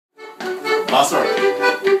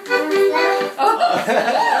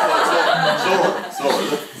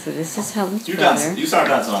So this is Helen's you brother. dance. You start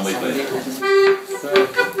dancing on my play.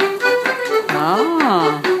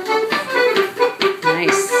 Oh,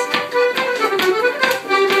 nice.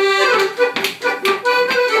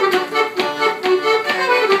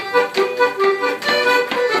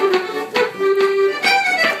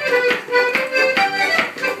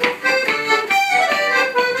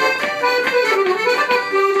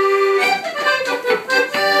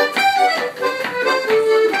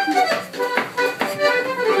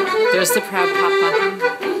 There's the proud papa.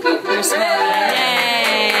 There's Helen.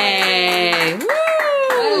 Yay! Woo!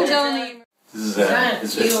 Well done.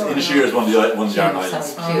 This is Inisheer is one of the Yarn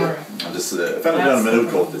Islands. And this a fellow down in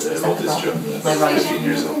Maynooth wrote this tune 15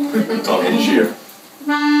 years ago. It's called Inisheer.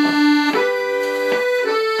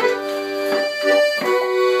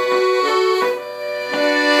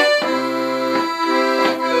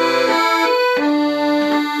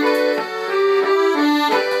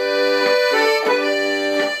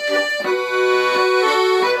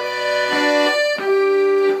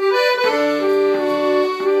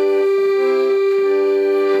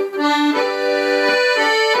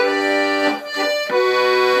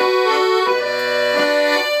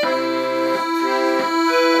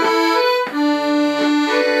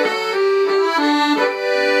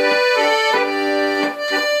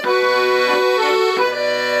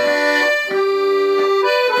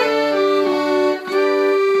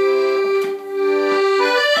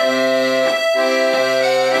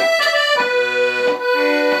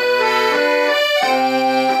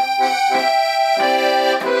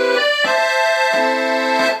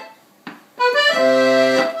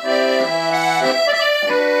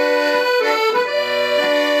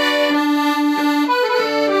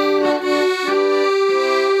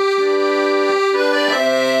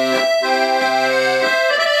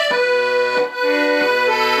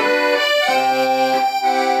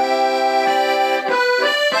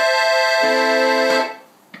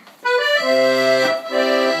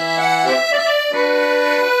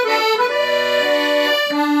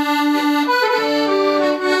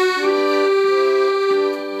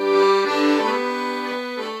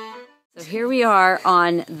 We are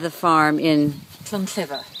on the farm in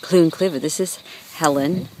Clooncliva. This is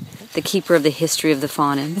Helen, the keeper of the history of the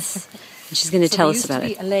Faughnans. And she's going to tell us about it. There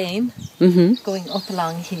used to be a lane going up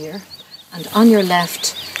along here, and on your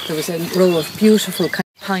left there was a row of beautiful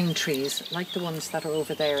pine trees, like the ones that are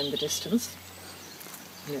over there in the distance.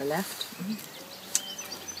 On your left.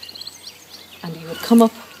 And you would come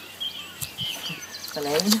up the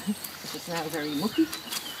lane, which is now very mucky.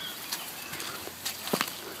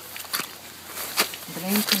 The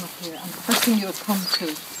lane came up here, and the first thing you would come to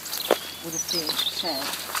would have been a shed.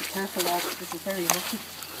 Be careful of it, this is very mucky.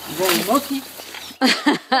 Very mucky.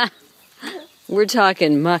 We're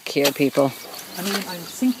talking muck here, people. I mean, I'm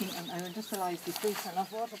sinking, and I just realised these boots are not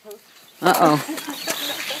waterproof. Uh-oh.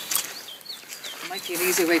 There might be an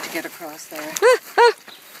easy way to get across there.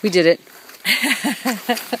 We did it.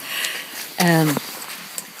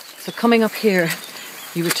 So coming up here,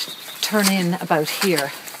 you would turn in about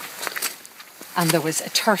here. And there was a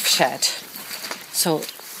turf shed. So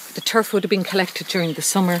the turf would have been collected during the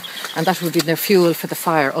summer, and that would be their fuel for the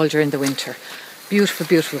fire all during the winter. Beautiful,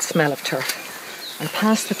 beautiful smell of turf. And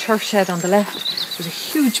past the turf shed on the left was a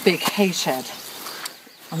huge big hay shed.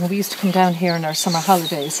 And when we used to come down here in our summer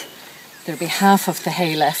holidays, there'd be half of the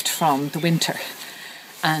hay left from the winter.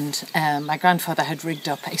 And my grandfather had rigged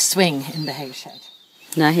up a swing in the hay shed.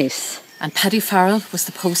 Nice. And Paddy Faughnan was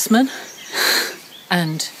the postman.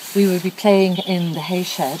 And we would be playing in the hay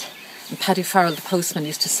shed, and Paddy Faughnan, the postman,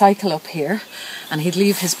 used to cycle up here, and he'd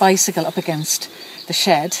leave his bicycle up against the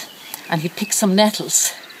shed, and he'd pick some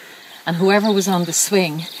nettles, and whoever was on the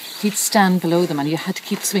swing, he'd stand below them, and you had to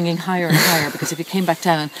keep swinging higher and higher, because if you came back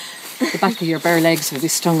down, the back of your bare legs would be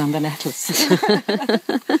stung on the nettles.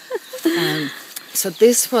 So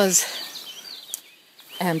this was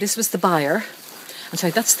the byre. I'm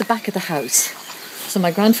sorry, that's the back of the house. So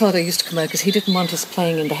my grandfather used to come out because he didn't want us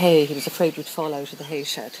playing in the hay. He was afraid we'd fall out of the hay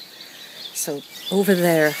shed. So over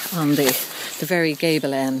there on the very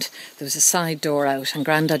gable end, there was a side door out, and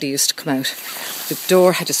Granddaddy used to come out. The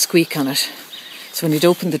door had a squeak on it. So when he'd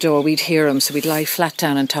open the door, we'd hear him. So we'd lie flat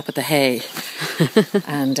down on top of the hay.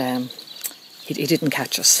 And he didn't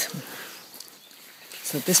catch us.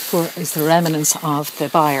 So this is the remnants of the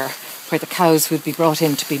byre where the cows would be brought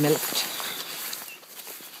in to be milked.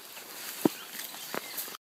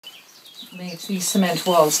 Made these cement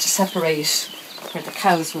walls to separate where the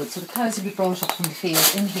cows would. So the cows would be brought up from the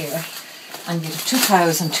field in here, and you'd have 2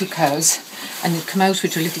 cows and 2 cows, and you'd come out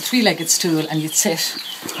with your little 3-legged stool, and you'd sit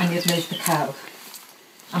and you'd milk the cow.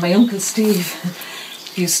 And my Uncle Steve,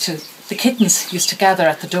 the kittens used to gather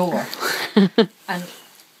at the door. And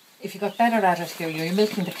if you got better at it here, you're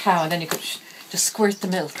milking the cow and then you could just squirt the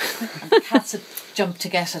milk. And the cats would jump to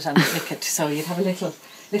get it and lick it. So you'd have a little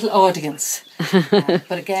audience.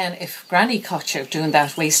 But again, if Granny caught you doing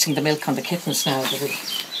that, wasting the milk on the kittens now,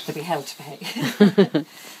 they'd be held to pay.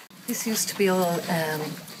 This used to be all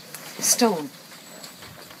stone.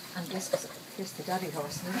 And here's the daddy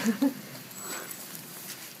horse.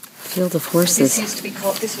 Field of horses. This used to be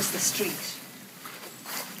called, this was the street.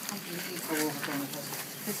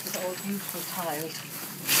 This was all beautiful tiled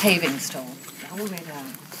paving stone, the whole way down.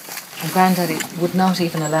 And Granddaddy would not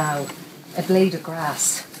even allow a blade of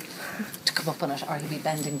grass to come up on it, or he'd be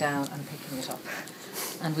bending down and picking it up.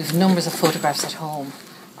 And we've numbers of photographs at home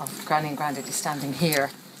of Granny and Granddaddy standing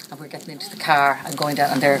here, and we're getting into the car and going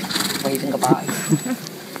down, and they're waving goodbye.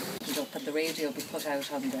 And the radio would be put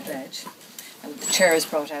out on the ledge, and the chairs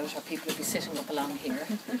brought out, or people would be sitting up along here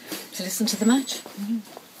to listen to the match. Mm-hmm.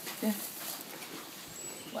 Yeah.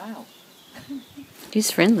 Wow.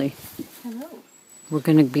 He's friendly. Hello. We're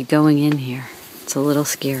going to be going in here. It's a little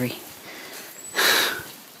scary.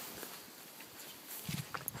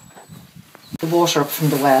 The water up from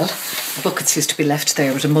the well. The buckets used to be left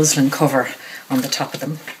there with a muslin cover on the top of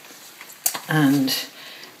them. And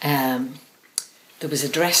there was a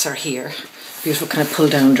dresser here, beautiful kind of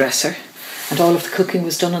pull-down dresser. And all of the cooking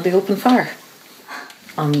was done on the open fire.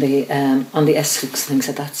 On the S-hooks, things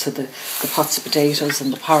like that. So the pots of potatoes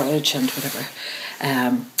and the porridge and whatever.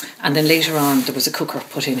 And then later on there was a cooker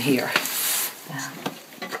put in here.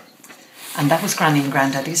 And that was Granny and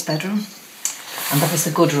Granddaddy's bedroom. And that was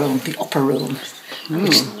the good room, the upper room,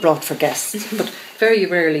 which is brought for guests. But very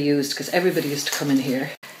rarely used because everybody used to come in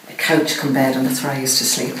here. A couch come bed, and that's where I used to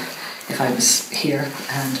sleep if I was here.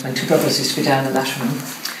 And my two brothers used to be down in that room.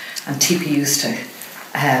 And TP used to...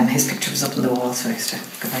 his picture was up on the wall, so I used to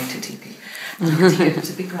go back to TP. And here was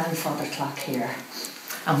a big grandfather clock here.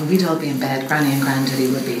 And when we'd all be in bed, Granny and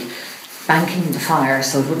Granddaddy would be banking the fire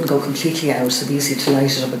so it wouldn't go completely out, so it'd be easy to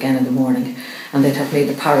light it up again in the morning. And they'd have made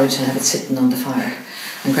the porridge and have it sitting on the fire.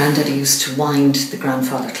 And Granddaddy used to wind the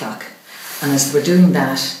grandfather clock. And as they were doing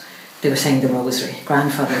that, they were saying the rosary.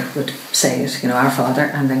 Grandfather would say it, Our Father,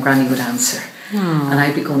 and then Granny would answer. And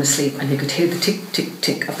I'd be going to sleep and you could hear the tick, tick,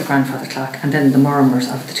 tick of the grandfather clock and then the murmurs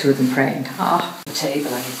of the two of them praying. The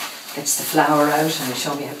table, and he gets the flour out and he'll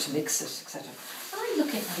show me how to mix it, etc. And I'm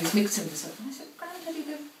looking and he's mixing this up and I said, Granddaddy,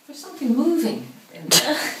 there's something moving in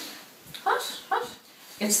there. What?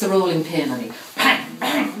 Gets the rolling pin and he bang,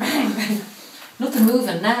 bang, bang, bang. Nothing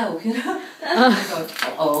moving now, And I go,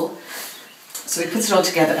 uh-oh. So he puts it all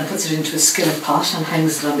together and puts it into a skillet pot and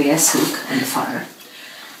hangs it on the S-hook on the fire.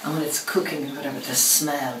 And when it's cooking and whatever, the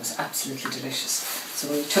smell was absolutely delicious. So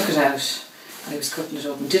when we took it out and he was cutting it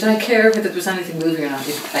open, did I care whether there was anything moving or not?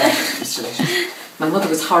 It was delicious. My mother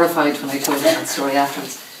was horrified when I told her that story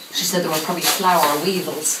afterwards. She said there were probably flour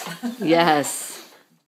weevils. Yes.